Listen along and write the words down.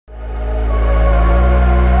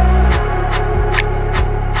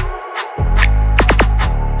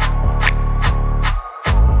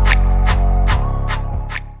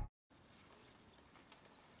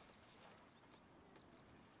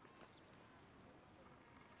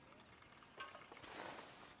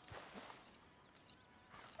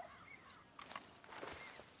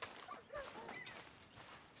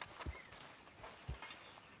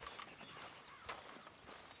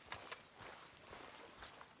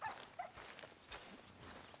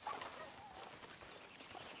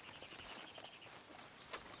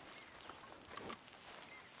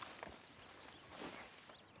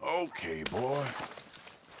Okay, boy.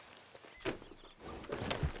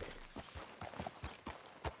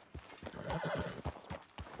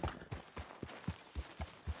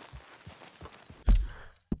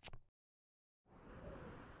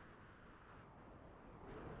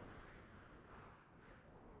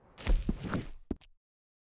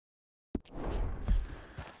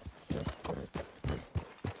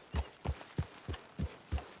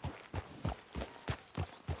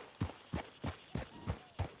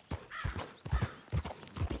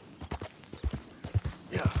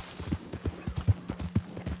 Yeah.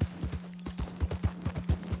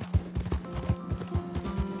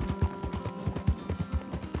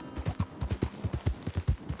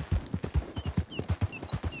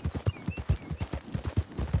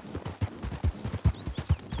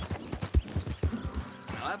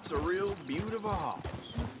 Now that's a real beaut of a house.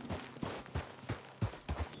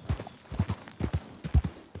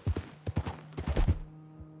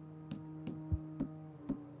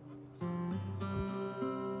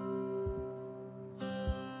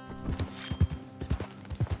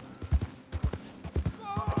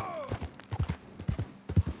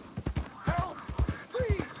 Help!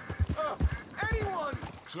 Please! Anyone!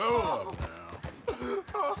 Slow up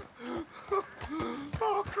now.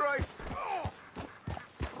 Oh, Christ!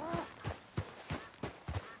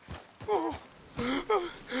 Oh,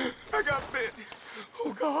 I got bit.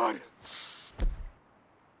 Oh, God.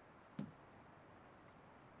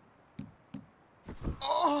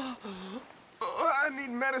 Oh, I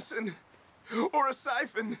need medicine. Or a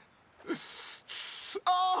siphon.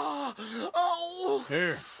 Oh! Oh!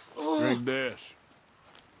 Here, drink this.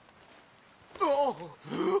 Oh!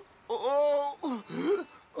 Oh!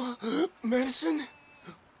 Medicine?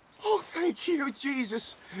 Oh, thank you,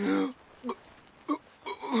 Jesus.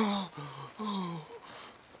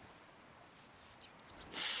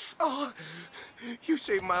 Oh, you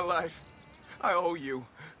saved my life. I owe you.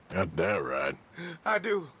 Got that right. I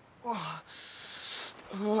do.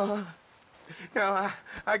 Now,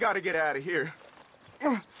 I gotta get out of here.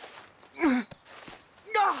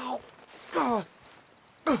 Oh, God.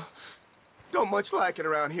 Don't much like it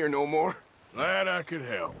around here no more. Glad I could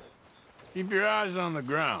help. Keep your eyes on the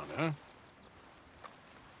ground, huh?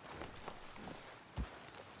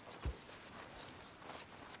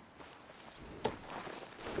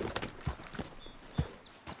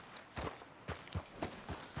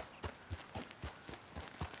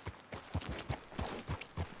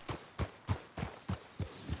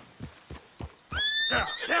 Yeah,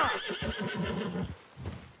 yeah.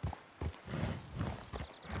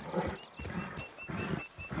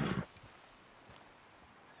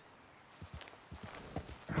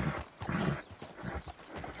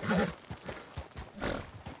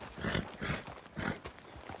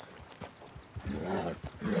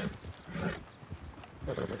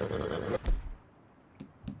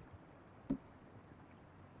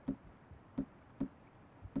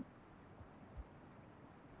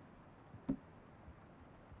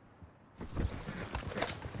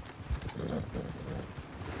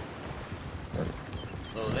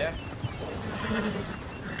 Hello there.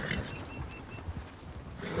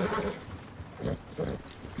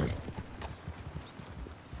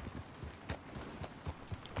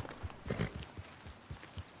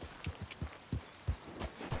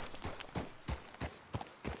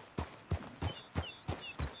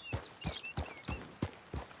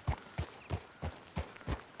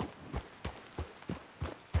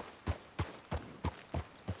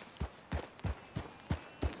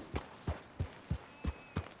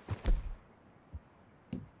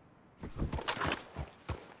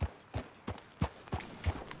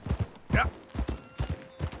 Yeah.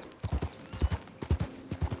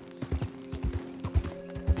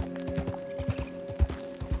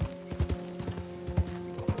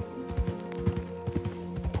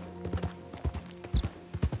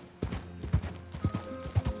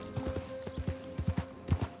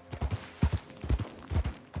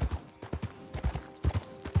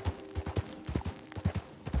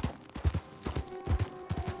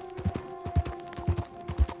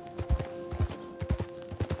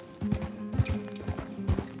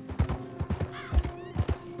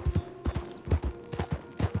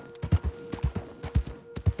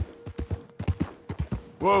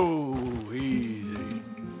 Whoa, easy.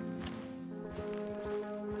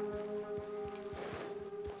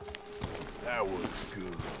 That was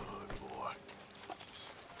good, boy.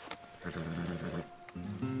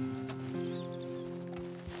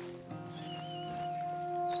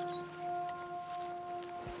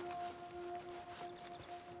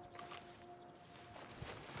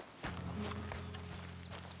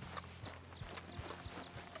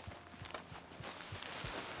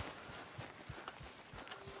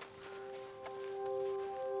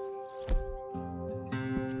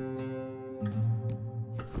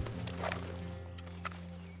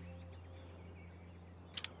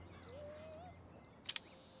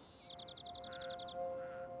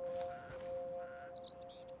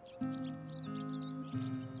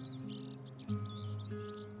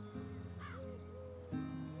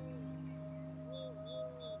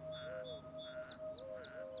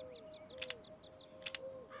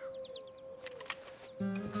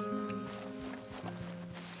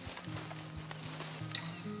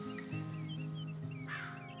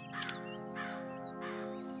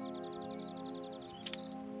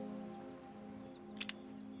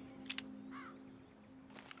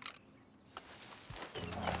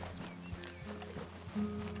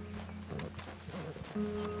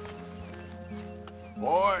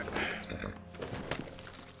 Boy.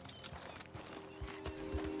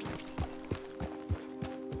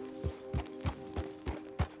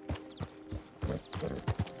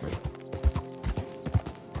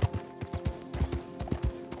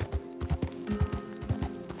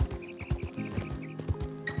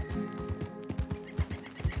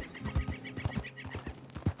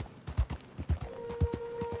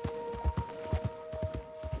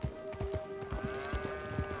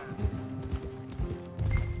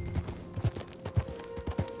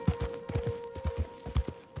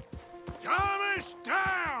 Thomas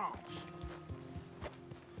Downs!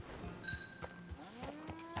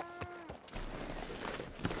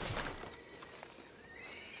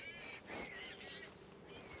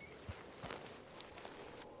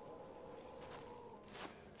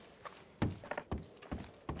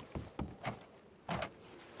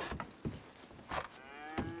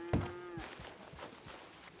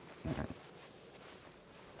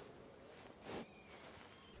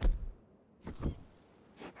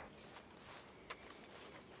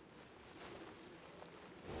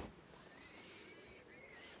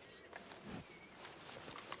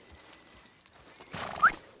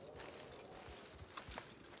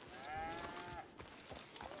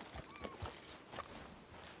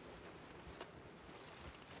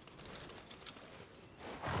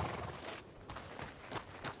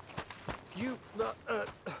 You,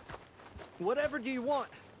 whatever do you want?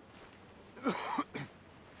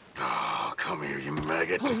 Oh, come here, you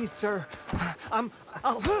maggot. Please, sir. I'll...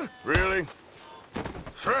 Really?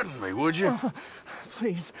 Threaten me, would you?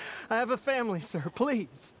 Please, I have a family, sir,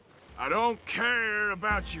 please. I don't care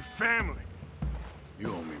about your family.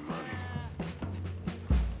 You owe me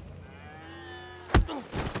money.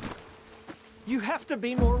 You have to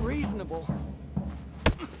be more reasonable.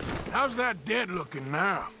 How's that dead looking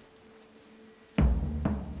now?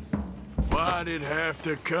 Why'd it have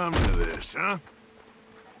to come to this, huh?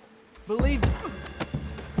 Believe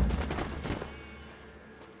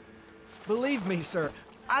me, sir.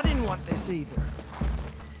 I didn't want this either.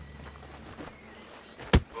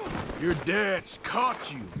 Your dad's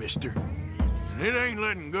caught you, mister. And it ain't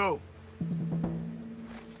letting go.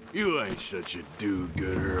 You ain't such a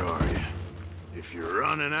do-gooder, are you? If you're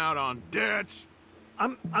running out on debts...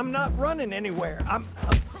 I'm not running anywhere.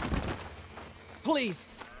 Please.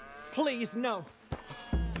 Please, no.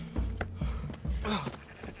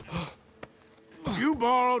 You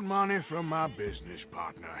borrowed money from my business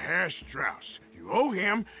partner, Herr Strauss. You owe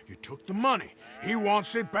him, you took the money. He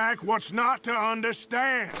wants it back, what's not to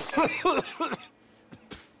understand?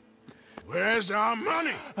 Where's our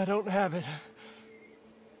money? I don't have it.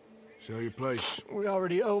 Sell your place. We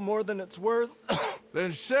already owe more than it's worth.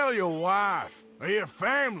 Then sell your wife, or your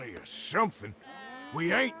family, or something.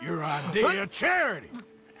 We ain't your idea of charity.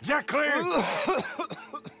 Is that clear?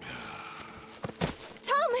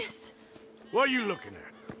 Thomas! What are you looking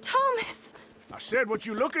at? Thomas! I said what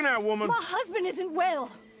you looking at, woman. My husband isn't well.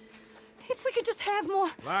 If we could just have more...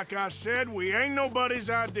 Like I said, we ain't nobody's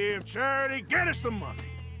idea of charity. Get us the money.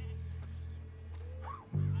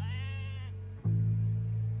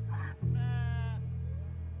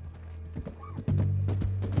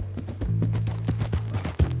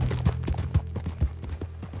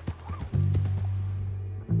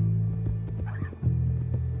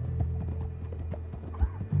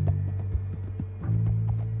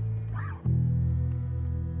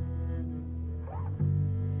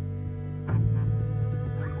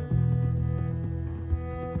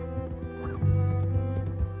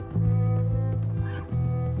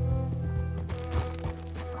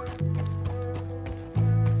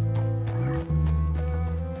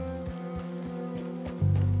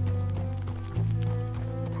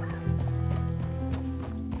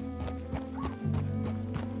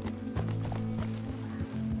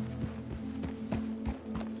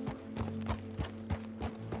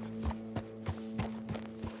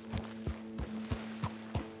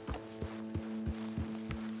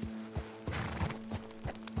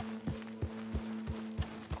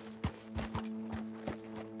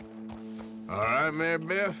 All right, Mary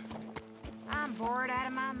Beth? I'm bored out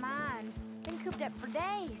of my mind. Been cooped up for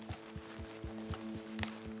days.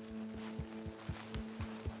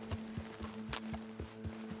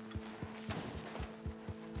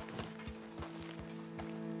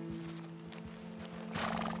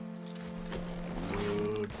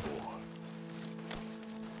 Good boy.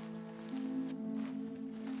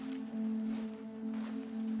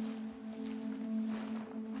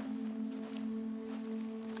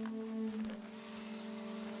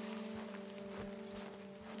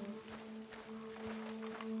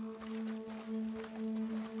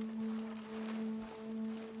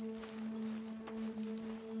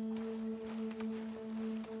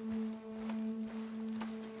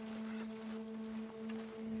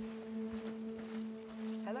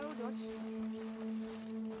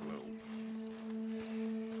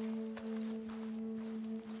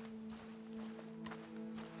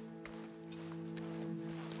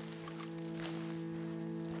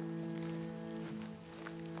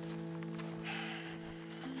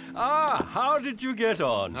 Ah, how did you get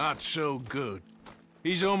on? Not so good.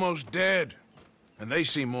 He's almost dead. And they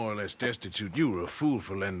seem more or less destitute. You were a fool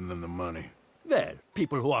for lending them the money. Well,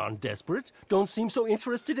 people who aren't desperate don't seem so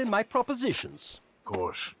interested in my propositions. Of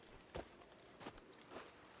course.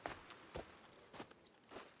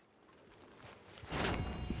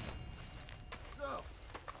 So,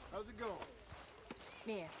 how's it going?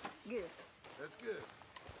 Yeah, good. That's good.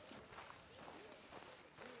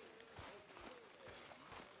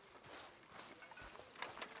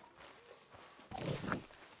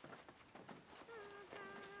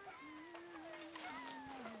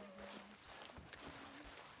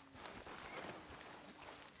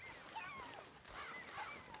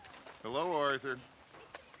 Hello, Arthur.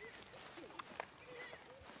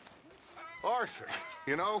 Arthur,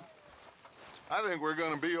 you know, I think we're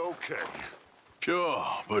gonna be okay. Sure,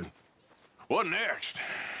 but what next?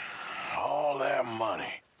 All that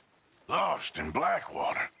money. Lost in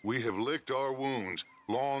Blackwater. We have licked our wounds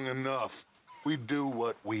long enough. We do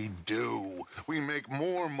what we do. We make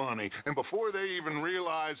more money, and before they even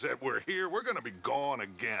realize that we're here, we're gonna be gone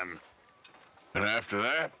again. And after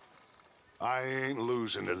that? I ain't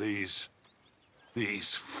losing to these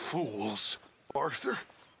fools. Arthur,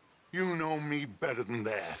 you know me better than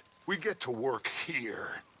that. We get to work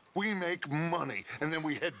here. We make money, and then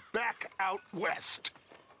we head back out west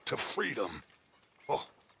to freedom. Oh,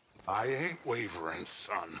 I ain't wavering,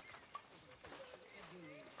 son.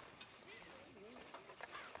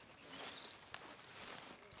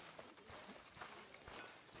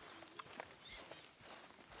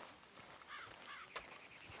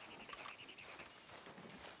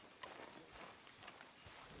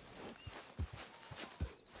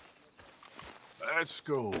 Let's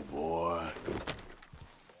go, boy.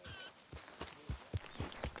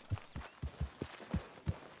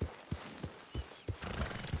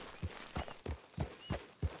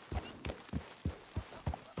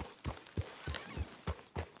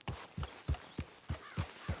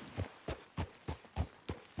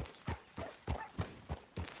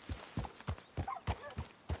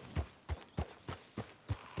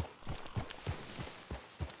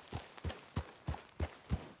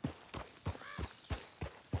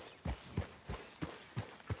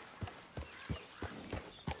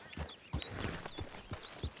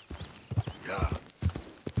 Yeah.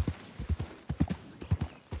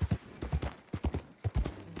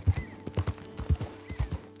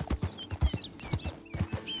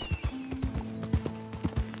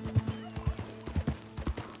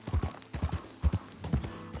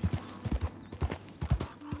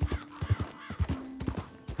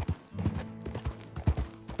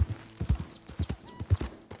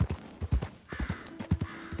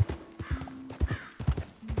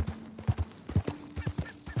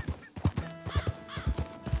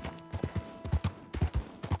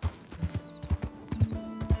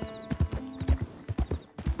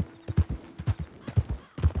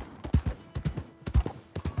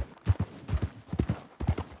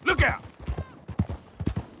 Look out!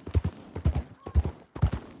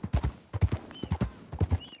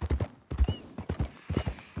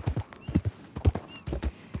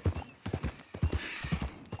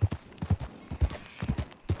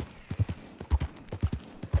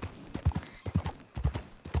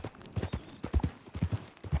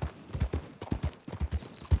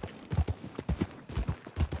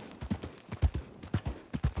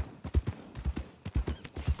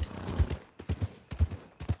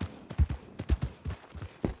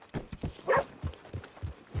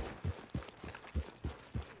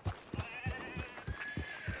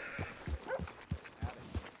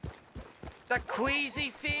 That queasy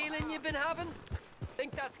feeling you've been having?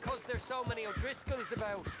 Think that's 'cause there's so many O'Driscolls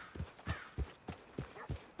about.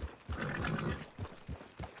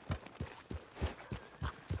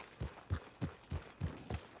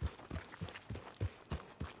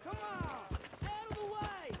 Come on! Out of the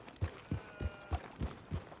way!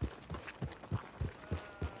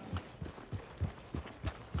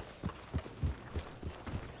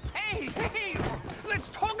 Hey! Let's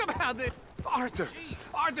talk about this! Arthur!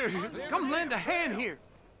 Arthur, come lend a hand here!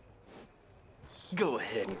 Go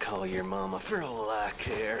ahead and call your mama for all I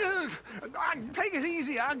care. Take it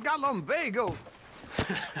easy, I got lumbago.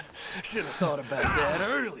 Should have thought about that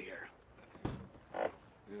earlier.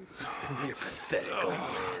 You're pathetic, old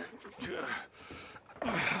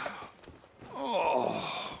man.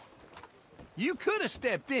 Oh. You could have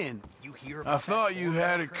stepped in. You hear I thought you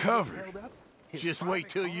had it covered. Just wait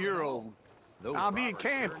till you're old. I'll be at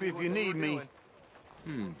camp if you need me.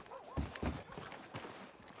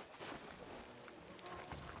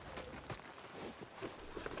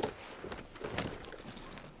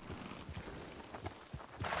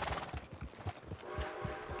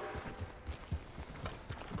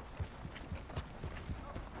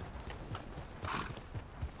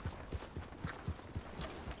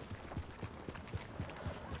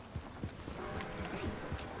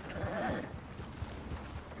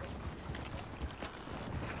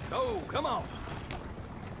 Oh, come on.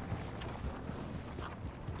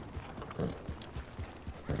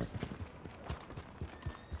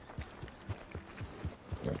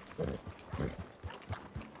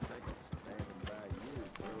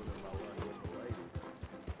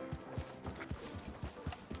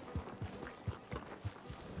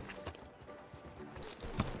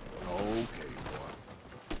 Okay, boy.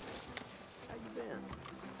 How you been?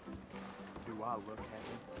 Do I look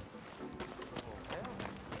happy?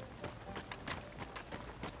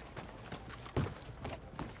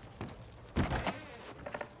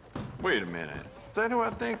 Wait a minute. Is that who I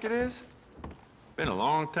think it is? Been a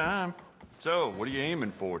long time. So, what are you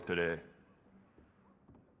aiming for today?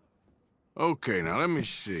 Okay, now let me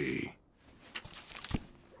see.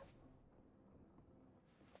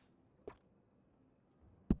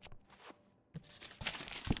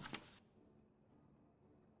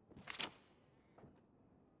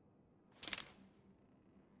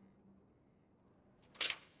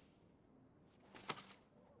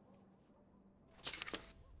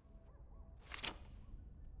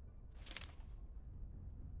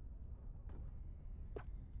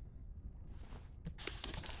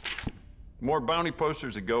 The more bounty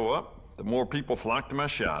posters that go up, the more people flock to my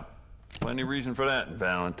shop. Plenty of reason for that,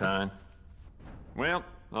 Valentine. Well,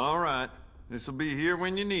 all right. This'll be here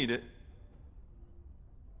when you need it.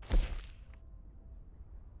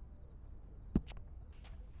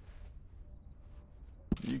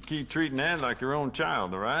 You keep treating that like your own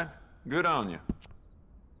child, all right? Good on you.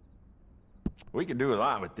 We could do a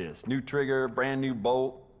lot with this. New trigger, brand new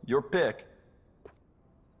bolt, your pick.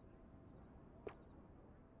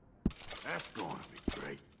 That's going to be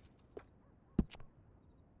great.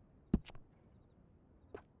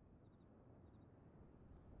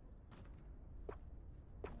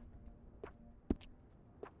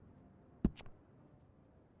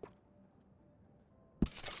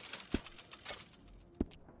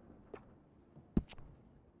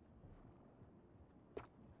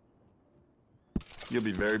 You'll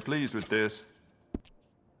be very pleased with this.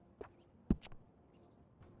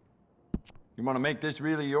 You want to make this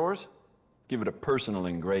really yours? Give it a personal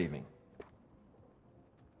engraving.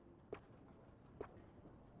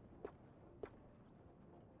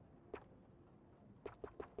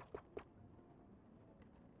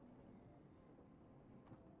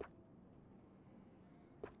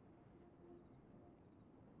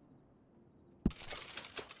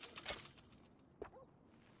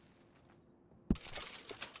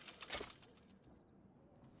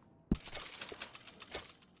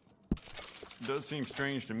 It does seem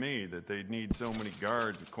strange to me that they'd need so many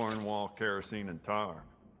guards with Cornwall, kerosene, and tar.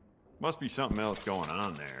 Must be something else going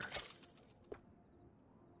on there.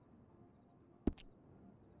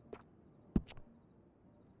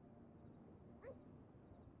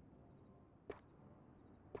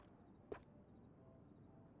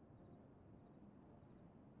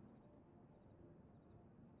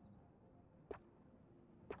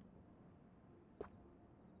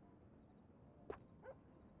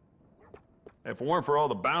 If it weren't for all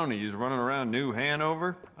the bounties running around New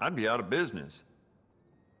Hanover, I'd be out of business.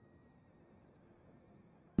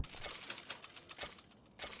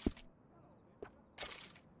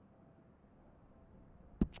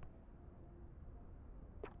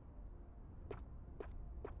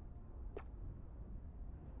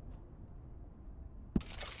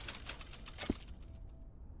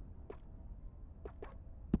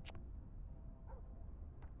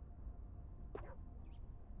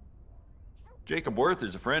 Jacob Worth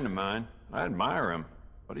is a friend of mine. I admire him,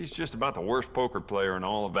 but he's just about the worst poker player in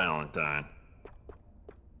all of Valentine.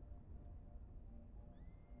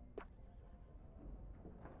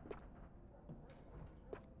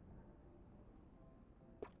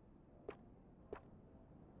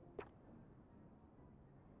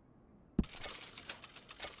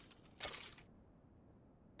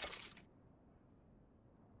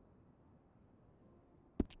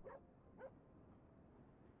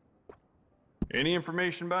 Any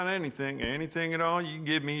information about anything at all, you can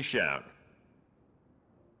give me a shout.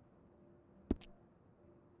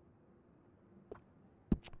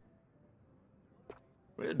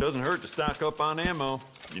 Well, it doesn't hurt to stock up on ammo.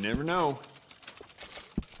 You never know.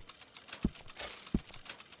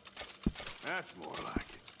 That's more like it.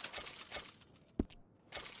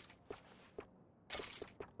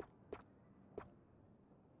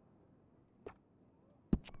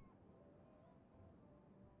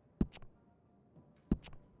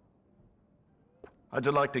 I'd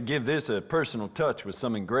just like to give this a personal touch with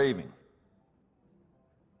some engraving.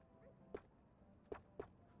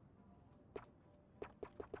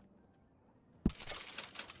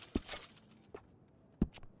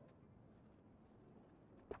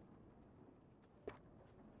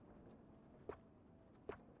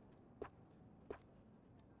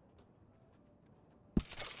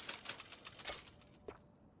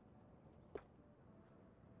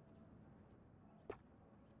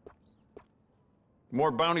 The more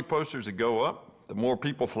bounty posters that go up, the more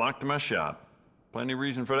people flock to my shop. Plenty of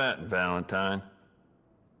reason for that, Valentine.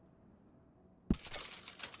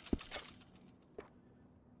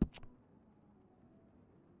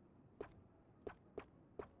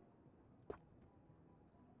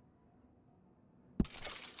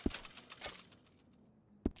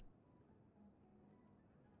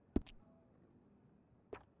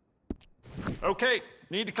 Okay,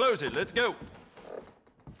 need to close it. Let's go.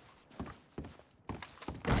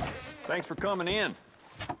 Thanks for coming in.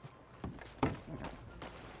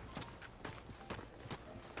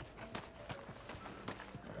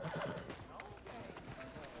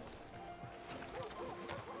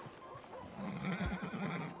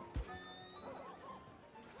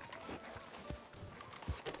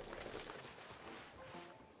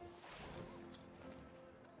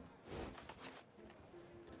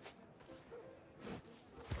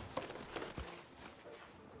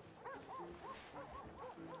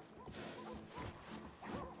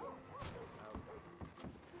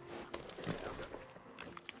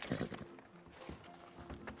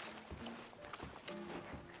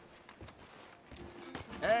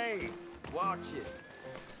 Hey, watch it.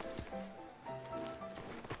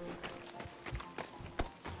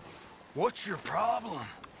 What's your problem?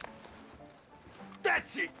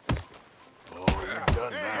 That's it! Oh, you're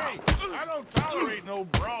done now. Hey, I don't tolerate no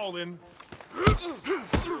brawling. Wasn't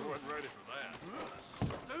ready for that.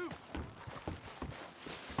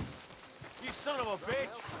 You son of a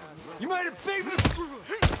bitch! You made a big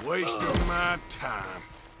Wasting my time.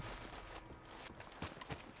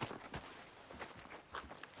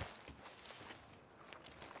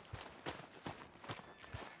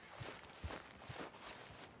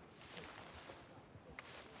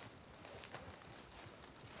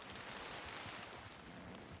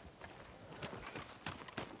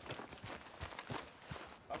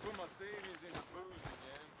 I put my savings into booze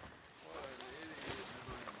again. What an idiot.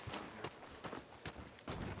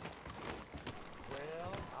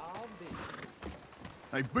 Well, I'll be.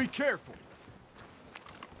 Hey, be careful.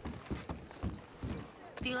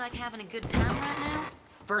 Feel like having a good time right now?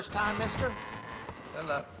 First time, mister?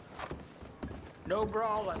 Hello. No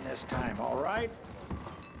brawling this time, all right?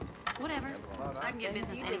 Whatever. I can get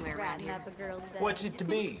business anywhere around here. Up a girl's day. What's it to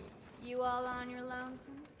be? You all on your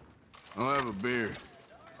lonesome? I'll have a beer.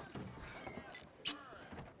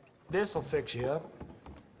 This'll fix you up.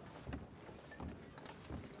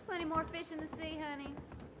 Plenty more fish in the sea, honey.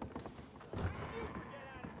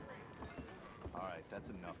 All right, that's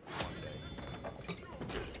enough for one day.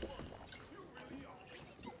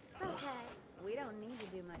 Okay, we don't need to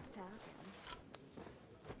do much talking.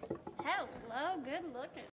 Hello, good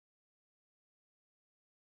looking.